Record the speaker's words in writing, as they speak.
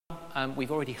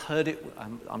We've already heard it.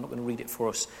 I'm not going to read it for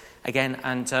us again.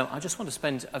 And I just want to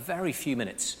spend a very few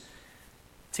minutes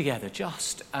together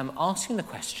just asking the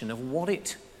question of what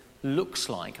it looks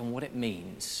like and what it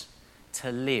means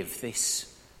to live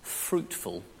this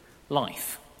fruitful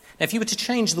life. Now, if you were to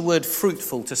change the word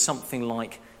fruitful to something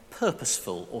like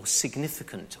purposeful or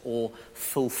significant or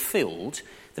fulfilled,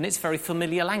 then it's very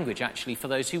familiar language, actually, for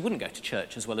those who wouldn't go to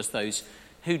church as well as those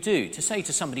who do. To say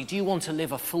to somebody, do you want to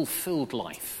live a fulfilled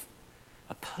life,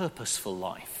 a purposeful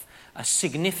life, a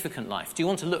significant life? Do you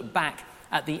want to look back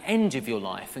at the end of your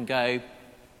life and go,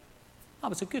 that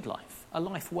was a good life, a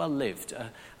life well lived,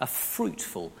 a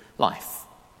fruitful life?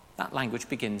 That language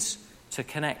begins to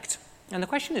connect. And the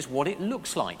question is what it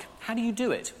looks like. How do you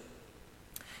do it?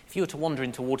 If you were to wander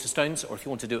into Waterstones, or if you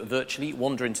want to do it virtually,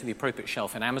 wander into the appropriate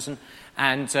shelf in Amazon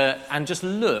and just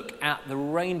look at the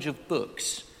range of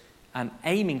books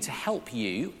aiming to help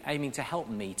you, aiming to help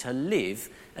me to live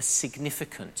a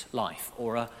significant life,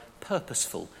 or a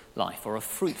purposeful life, or a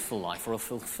fruitful life, or a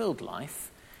fulfilled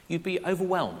life, you'd be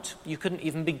overwhelmed. You couldn't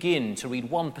even begin to read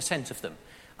 1% of them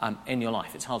in your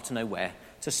life. It's hard to know where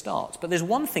to start. But there's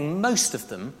one thing most of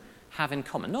them have in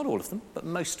common. Not all of them, but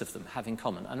most of them have in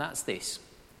common, and that's this.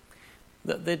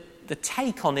 That the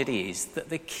take on it is that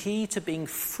the key to being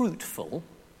fruitful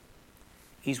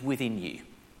is within you.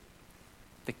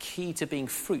 The key to being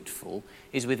fruitful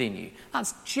is within you.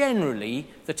 That's generally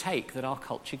the take that our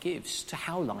culture gives to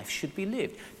how life should be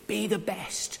lived. Be the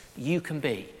best you can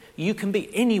be. You can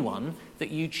be anyone that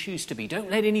you choose to be.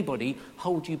 Don't let anybody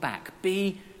hold you back.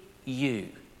 Be you.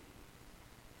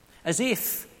 As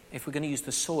if we're going to use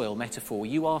the soil metaphor,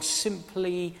 you are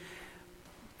simply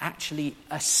actually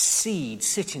a seed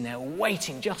sitting there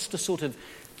waiting just to sort of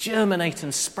germinate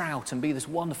and sprout and be this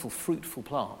wonderful, fruitful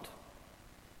plant.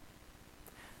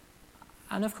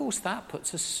 And of course that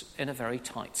puts us in a very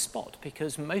tight spot,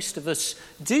 because most of us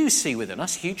do see within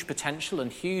us huge potential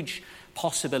and huge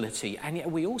possibility, and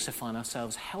yet we also find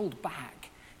ourselves held back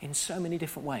in so many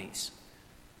different ways.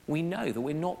 We know that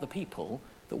we're not the people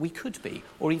that we could be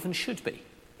or even should be.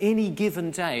 Any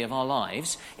given day of our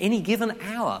lives, any given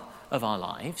hour of our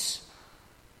lives,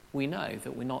 we know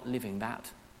that we're not living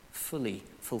that fully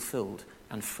fulfilled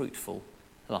and fruitful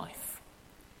life.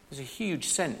 There's a huge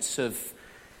sense of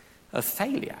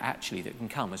failure, actually, that can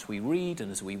come as we read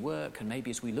and as we work, and maybe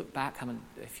as we look back. I mean,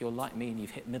 if you're like me and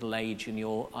you've hit middle age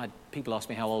and people ask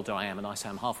me how old I am, and I say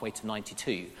I'm halfway to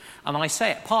 92. And I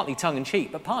say it partly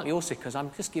tongue-in-cheek, but partly also because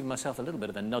I'm just giving myself a little bit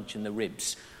of a nudge in the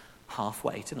ribs,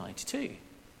 halfway to 92.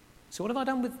 So what have I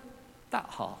done with that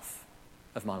half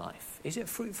of my life? Is it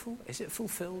fruitful? Is it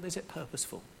fulfilled? Is it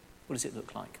purposeful? What does it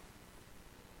look like?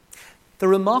 The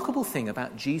remarkable thing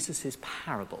about Jesus'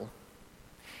 parable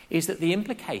is that the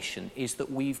implication is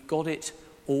that we've got it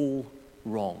all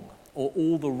wrong, or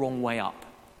all the wrong way up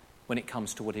when it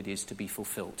comes to what it is to be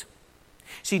fulfilled.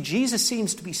 See, Jesus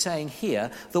seems to be saying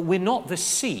here that we're not the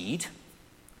seed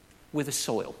with a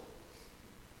soil.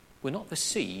 We're not the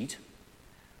seed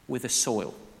with a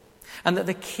soil. And that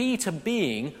the key to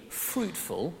being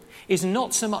fruitful is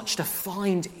not so much to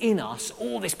find in us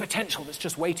all this potential that's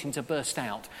just waiting to burst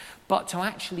out, but to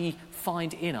actually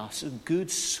find in us a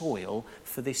good soil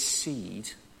for this seed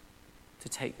to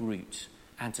take root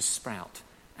and to sprout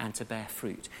and to bear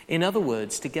fruit. In other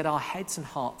words, to get our heads and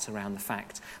hearts around the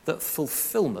fact that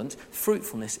fulfillment,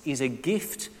 fruitfulness, is a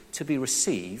gift to be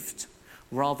received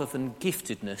rather than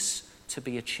giftedness to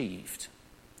be achieved.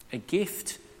 A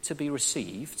gift to be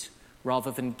received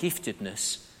rather than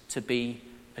giftedness to be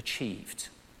achieved.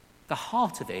 The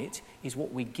heart of it is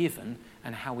what we're given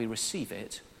and how we receive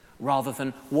it, rather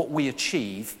than what we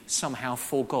achieve somehow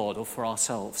for God or for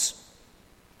ourselves.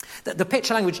 The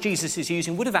picture language Jesus is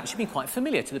using would have actually been quite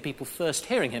familiar to the people first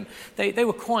hearing him. They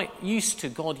were quite used to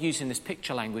God using this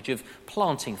picture language of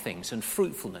planting things and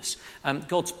fruitfulness.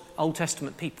 God's Old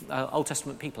Testament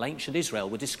people, ancient Israel,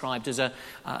 were described as a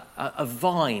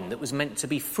vine that was meant to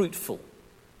be fruitful,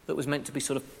 that was meant to be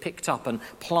sort of picked up and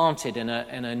planted in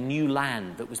a new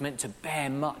land, that was meant to bear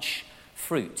much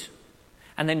fruit.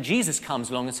 And then Jesus comes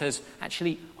along and says,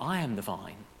 actually, I am the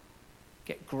vine.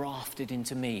 Get grafted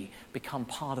into me, become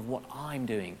part of what I'm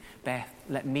doing.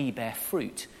 Let me bear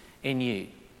fruit in you.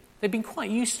 They've been quite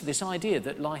used to this idea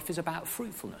that life is about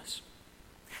fruitfulness.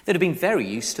 They'd have been very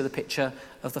used to the picture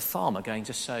of the farmer going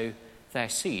to sow their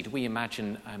seed. We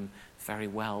imagine very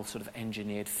well sort of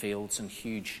engineered fields and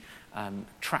huge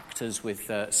tractors with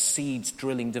seeds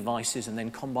drilling devices and then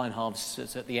combine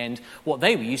harvesters at the end. What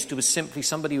they were used to was simply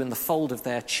somebody in the fold of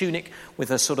their tunic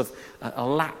with a sort of a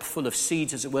lap full of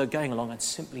seeds, as it were, going along and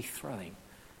simply throwing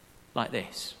like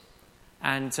this.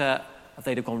 And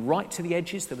they'd have gone right to the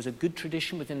edges. There was a good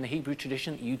tradition within the Hebrew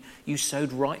tradition that you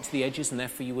sowed right to the edges, and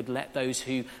therefore you would let those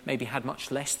who maybe had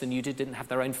much less than you didn't have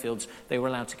their own fields, they were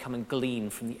allowed to come and glean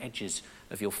from the edges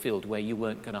of your field where you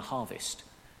weren't going to harvest.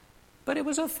 But it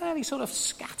was a fairly sort of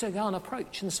scattergun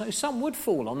approach, and so some would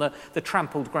fall on the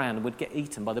trampled ground and would get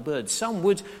eaten by the birds. Some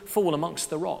would fall amongst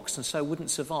the rocks and so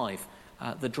wouldn't survive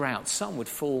the drought. Some would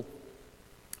fall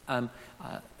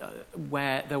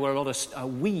where there were a lot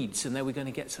of weeds and they were going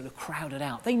to get sort of crowded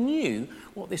out. They knew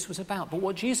what this was about, but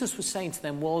what Jesus was saying to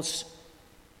them was,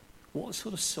 what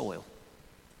sort of soil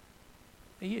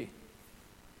are you?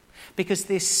 Because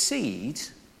this seed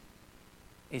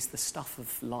is the stuff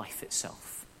of life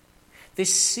itself.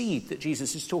 This seed that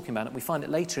Jesus is talking about, and we find it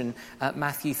later in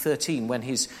Matthew 13 when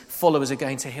his followers are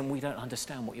going to him, we don't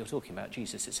understand what you're talking about,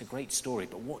 Jesus. It's a great story,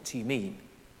 but what do you mean?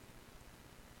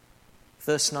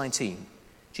 Verse 19,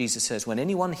 Jesus says, when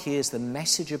anyone hears the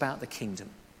message about the kingdom,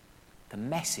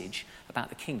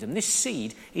 this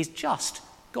seed is just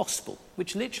gospel,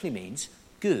 which literally means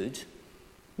good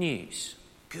news.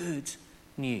 Good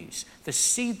news. The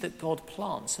seed that God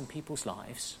plants in people's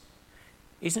lives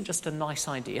isn't just a nice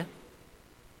idea.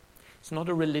 It's not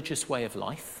a religious way of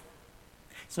life.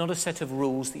 It's not a set of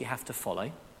rules that you have to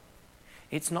follow.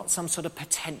 It's not some sort of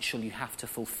potential you have to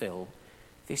fulfill.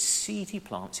 This seed he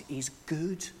plants is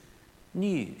good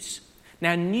news.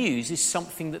 Now, news is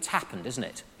something that's happened, isn't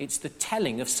it? It's the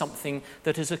telling of something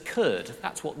that has occurred.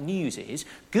 That's what news is.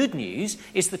 Good news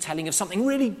is the telling of something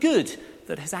really good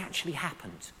that has actually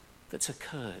happened, that's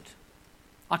occurred.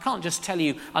 I can't just tell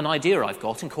you an idea I've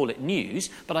got and call it news,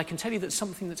 but I can tell you that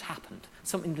something that's happened,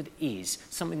 something that is,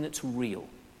 something that's real.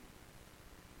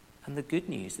 And the good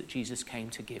news that Jesus came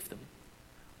to give them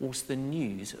was the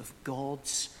news of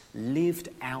God's lived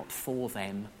out for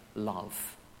them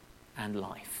love and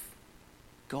life.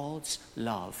 God's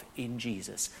love in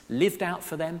Jesus, lived out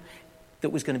for them,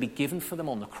 that was going to be given for them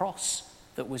on the cross,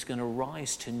 that was going to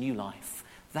rise to new life.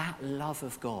 That love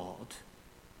of God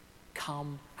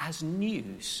come as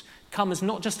news, come as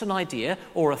not just an idea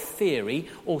or a theory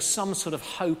or some sort of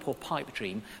hope or pipe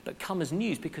dream, but come as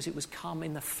news because it was come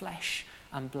in the flesh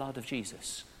and blood of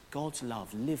Jesus. God's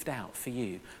love lived out for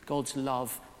you. God's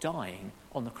love dying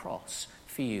on the cross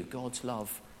for you. God's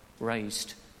love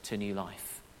raised to new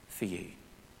life for you.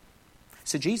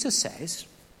 So Jesus says,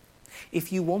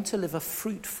 if you want to live a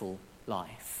fruitful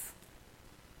life,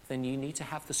 then you need to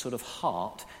have the sort of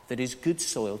heart that is good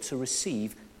soil to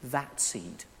receive that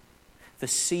seed. The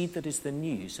seed that is the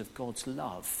news of God's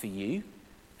love for you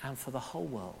and for the whole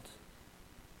world.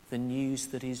 The news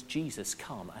that is Jesus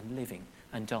come and living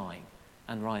and dying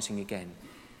and rising again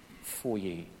for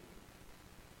you.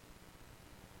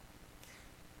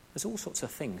 There's all sorts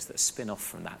of things that spin off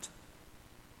from that.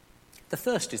 The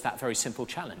first is that very simple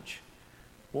challenge.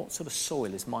 What sort of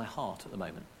soil is my heart at the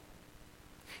moment?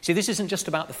 See, this isn't just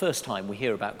about the first time we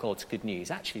hear about God's good news.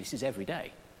 Actually, this is every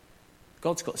day.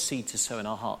 God's got seed to sow in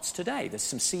our hearts today. There's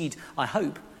some seed, I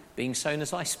hope, being sown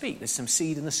as I speak. There's some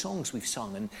seed in the songs we've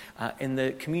sung and in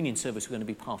the communion service we're going to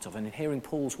be part of, and in hearing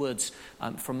Paul's words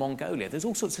from Mongolia. There's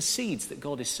all sorts of seeds that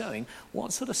God is sowing.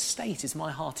 What sort of state is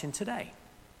my heart in today?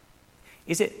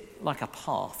 Is it like a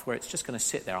path where it's just going to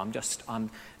sit there?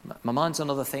 My mind's on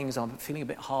other things. I'm feeling a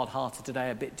bit hard-hearted today,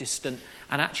 a bit distant.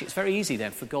 And actually, it's very easy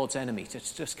then for God's enemy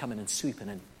to just come in and swoop in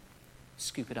and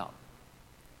scoop it up.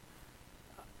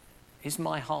 Is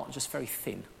my heart just very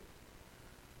thin?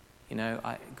 You know,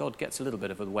 God gets a little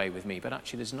bit of a way with me, but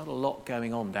actually there's not a lot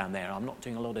going on down there. I'm not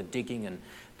doing a lot of digging and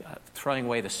throwing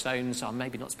away the stones. I'm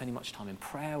maybe not spending much time in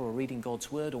prayer or reading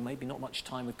God's word, or maybe not much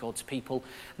time with God's people.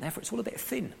 And therefore it's all a bit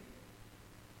thin.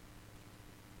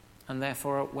 And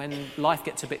therefore when life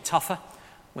gets a bit tougher,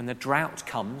 when the drought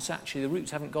comes, actually the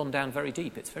roots haven't gone down very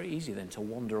deep. It's very easy then to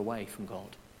wander away from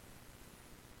God.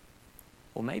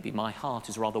 Or maybe my heart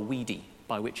is rather weedy,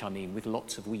 by which I mean with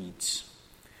lots of weeds.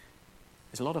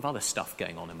 There's a lot of other stuff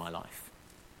going on in my life.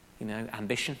 You know,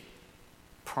 ambition,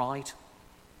 pride,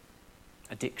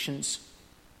 addictions,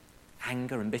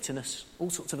 anger and bitterness, all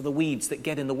sorts of other weeds that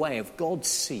get in the way of God's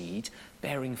seed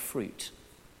bearing fruit.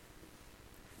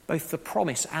 Both the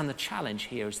promise and the challenge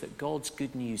here is that God's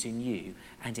good news in you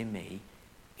and in me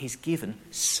is given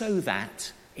so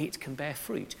that it can bear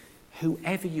fruit.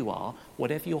 Whoever you are,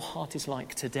 whatever your heart is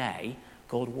like today,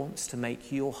 God wants to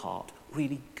make your heart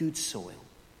really good soil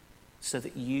so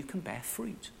that you can bear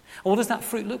fruit. And what does that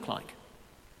fruit look like?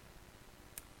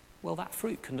 Well, that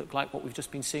fruit can look like what we've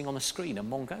just been seeing on the screen in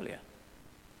Mongolia.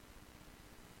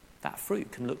 That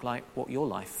fruit can look like what your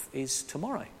life is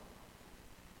tomorrow.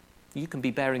 You can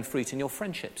be bearing fruit in your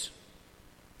friendships,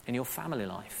 in your family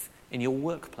life, in your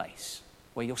workplace,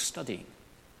 where you're studying.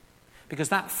 Because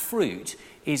that fruit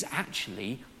is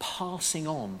actually passing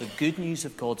on the good news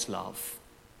of God's love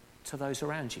to those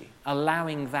around you,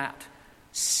 allowing that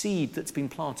seed that's been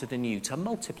planted in you to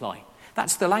multiply.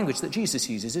 That's the language that Jesus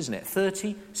uses, isn't it?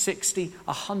 30, 60,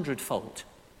 100-fold.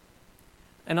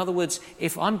 In other words,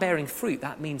 if I'm bearing fruit,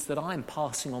 that means that I'm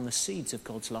passing on the seeds of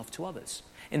God's love to others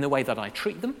in the way that I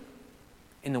treat them,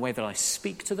 in the way that I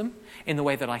speak to them, in the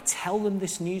way that I tell them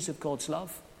this news of God's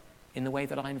love, in the way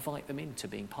that I invite them into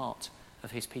being part of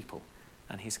his people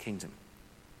and his kingdom.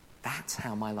 That's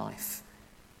how my life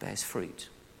bears fruit.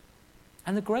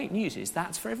 And the great news is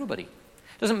that's for everybody.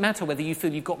 It doesn't matter whether you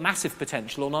feel you've got massive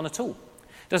potential or none at all.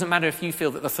 It doesn't matter if you feel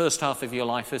that the first half of your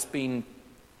life has been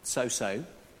so-so.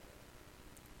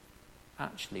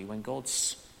 Actually, when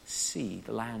God's seed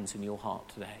lands in your heart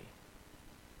today,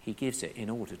 he gives it in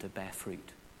order to bear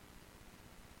fruit.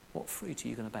 What fruit are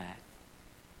you going to bear?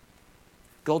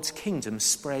 God's kingdom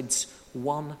spreads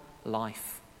one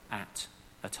life at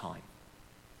a time.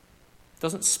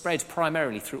 Doesn't spread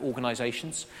primarily through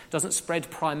organisations, doesn't spread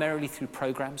primarily through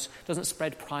programmes, doesn't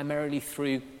spread primarily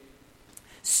through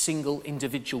single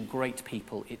individual great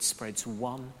people. It spreads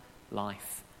one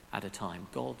life at a time.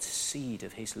 God's seed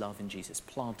of his love in Jesus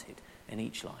planted in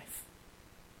each life.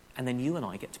 And then you and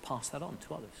I get to pass that on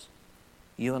to others.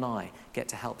 You and I get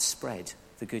to help spread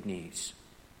the good news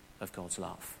of God's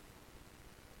love.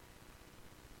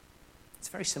 It's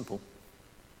very simple.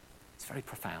 It's very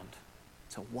profound.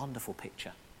 It's a wonderful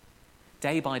picture.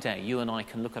 Day by day, you and I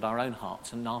can look at our own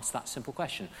hearts and ask that simple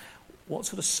question. What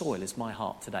sort of soil is my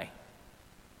heart today?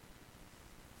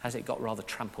 Has it got rather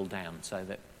trampled down so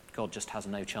that God just has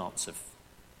no chance of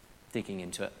digging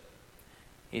into it?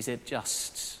 Is it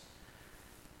just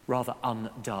rather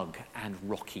undug and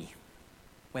rocky?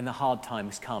 When the hard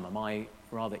times come, am I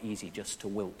rather easy just to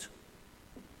wilt?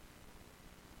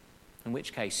 In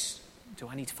which case, do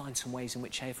I need to find some ways in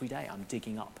which every day I'm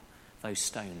digging up those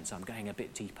stones, I'm going a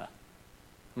bit deeper?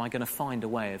 Am I going to find a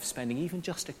way of spending even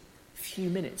just a few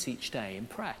minutes each day in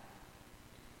prayer?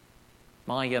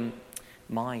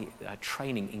 My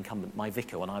training incumbent, my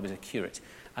vicar, when I was a curate,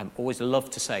 always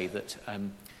loved to say that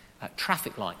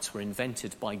traffic lights were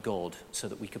invented by God so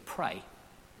that we could pray.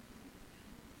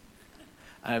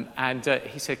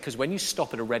 He said, because when you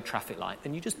stop at a red traffic light,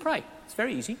 then you just pray. It's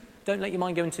very easy. Don't let your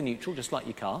mind go into neutral, just like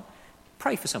your car.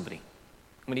 Pray for somebody.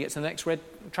 When you get to the next red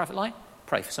traffic light,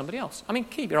 pray for somebody else. I mean,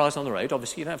 keep your eyes on the road.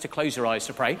 Obviously, you don't have to close your eyes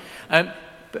to pray.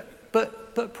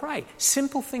 But pray.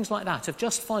 Simple things like that of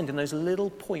just finding those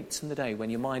little points in the day when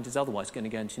your mind is otherwise going to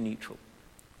go into neutral.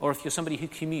 Or if you're somebody who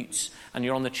commutes and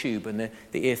you're on the tube and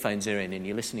the earphones are in and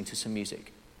you're listening to some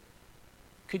music,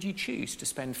 could you choose to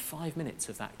spend 5 minutes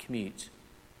of that commute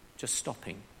just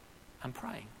stopping and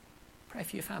praying? Pray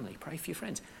for your family, pray for your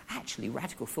friends. Actually,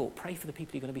 radical thought, pray for the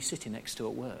people you're going to be sitting next to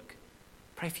at work.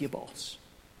 Pray for your boss.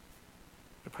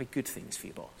 But pray good things for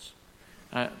your boss.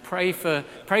 Pray for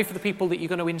the people that you're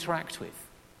going to interact with.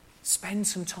 Spend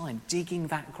some time digging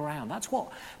that ground. That's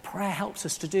what prayer helps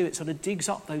us to do. It sort of digs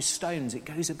up those stones. It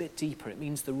goes a bit deeper. It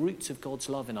means the roots of God's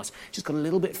love in us just got a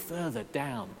little bit further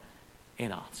down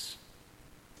in us.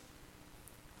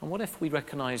 And what if we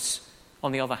recognise,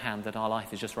 on the other hand, that our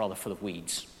life is just rather full of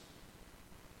weeds?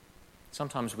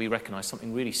 Sometimes we recognise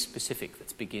something really specific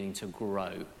that's beginning to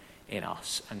grow in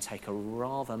us and take a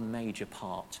rather major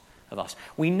part of us.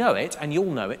 We know it, and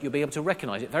you'll know it. You'll be able to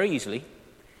recognise it very easily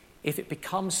if it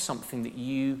becomes something that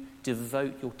you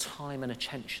devote your time and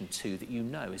attention to that you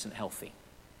know isn't healthy.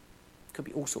 It could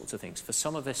be all sorts of things. For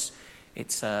some of us,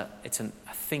 it's a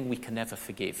thing we can never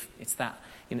forgive. It's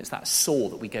that sore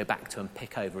that we go back to and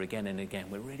pick over again and again.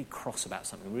 We're really cross about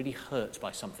something. We're really hurt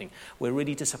by something. We're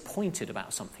really disappointed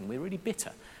about something. We're really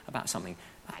bitter about something.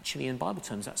 Actually, in Bible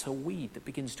terms, that's a weed that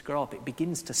begins to grow up. It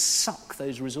begins to suck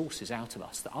those resources out of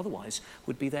us that otherwise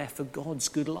would be there for God's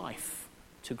good life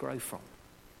to grow from.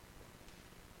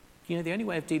 You know, the only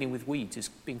way of dealing with weeds is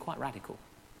being quite radical.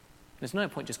 There's no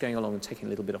point just going along and taking a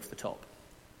little bit off the top,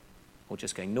 or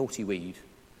just going naughty weed,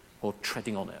 or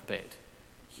treading on it a bit.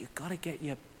 You've got to get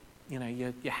your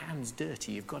hands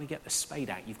dirty. You've got to get the spade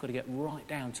out. You've got to get right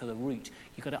down to the root.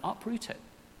 You've got to uproot it.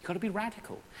 You've got to be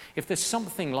radical. If there's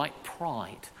something like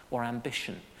pride or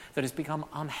ambition that has become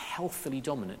unhealthily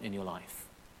dominant in your life,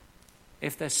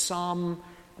 if there's some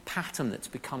pattern that's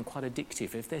become quite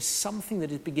addictive, if there's something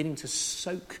that is beginning to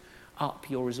soak up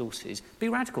your resources, be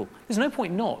radical. There's no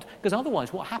point not, because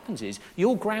otherwise what happens is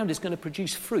your ground is going to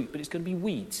produce fruit, but it's going to be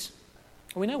weeds.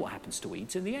 And we know what happens to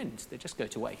weeds in the end. They just go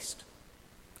to waste.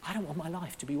 I don't want my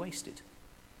life to be wasted.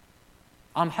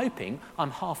 I'm hoping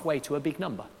I'm halfway to a big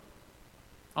number.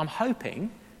 I'm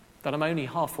hoping that I'm only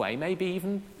halfway, maybe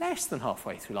even less than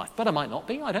halfway through life. But I might not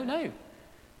be, I don't know.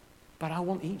 But I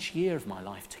want each year of my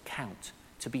life to count,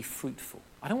 to be fruitful.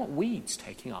 I don't want weeds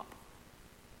taking up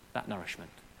that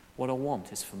nourishment. What I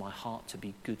want is for my heart to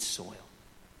be good soil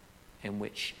in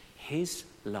which his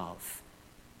love,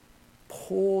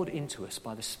 poured into us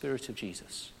by the Spirit of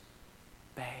Jesus,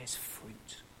 bears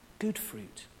fruit, good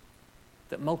fruit,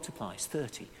 that multiplies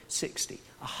 30, 60,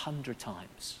 100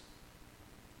 times.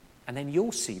 And then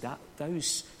you'll see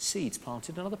those seeds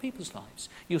planted in other people's lives.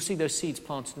 You'll see those seeds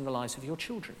planted in the lives of your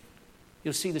children.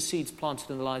 You'll see the seeds planted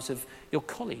in the lives of your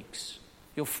colleagues,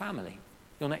 your family,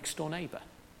 your next door neighbour,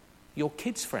 your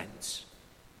kids' friends.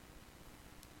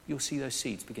 You'll see those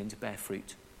seeds begin to bear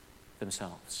fruit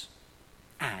themselves.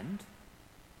 And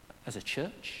as a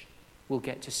church, we'll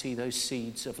get to see those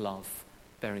seeds of love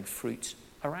bearing fruit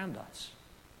around us,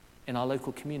 in our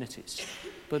local communities,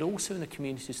 but also in the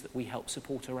communities that we help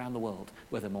support around the world,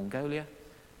 whether Mongolia,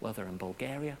 whether in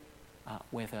Bulgaria,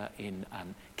 whether in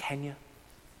Kenya,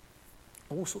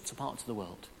 all sorts of parts of the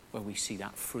world where we see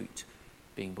that fruit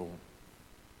being born.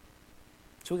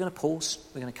 So we're going to pause,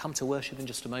 we're going to come to worship in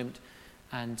just a moment,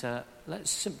 and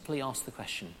let's simply ask the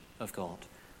question of God,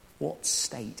 what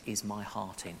state is my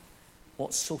heart in?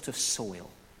 What sort of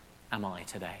soil am I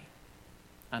today?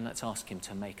 And let's ask him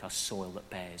to make us soil that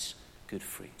bears good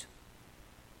fruit.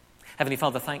 Heavenly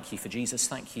Father, thank you for Jesus.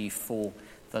 Thank you for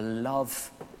the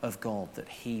love of God, that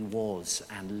he was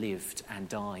and lived and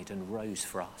died and rose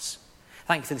for us.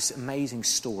 Thank you for this amazing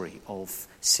story of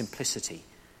simplicity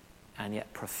and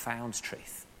yet profound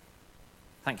truth.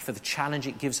 Thank you for the challenge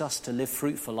it gives us to live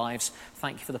fruitful lives.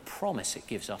 Thank you for the promise it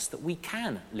gives us that we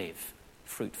can live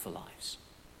fruitful lives.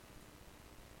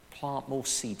 Plant more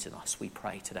seeds in us, we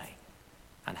pray today,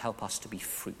 and help us to be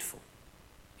fruitful.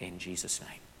 In Jesus'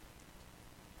 name,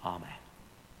 amen.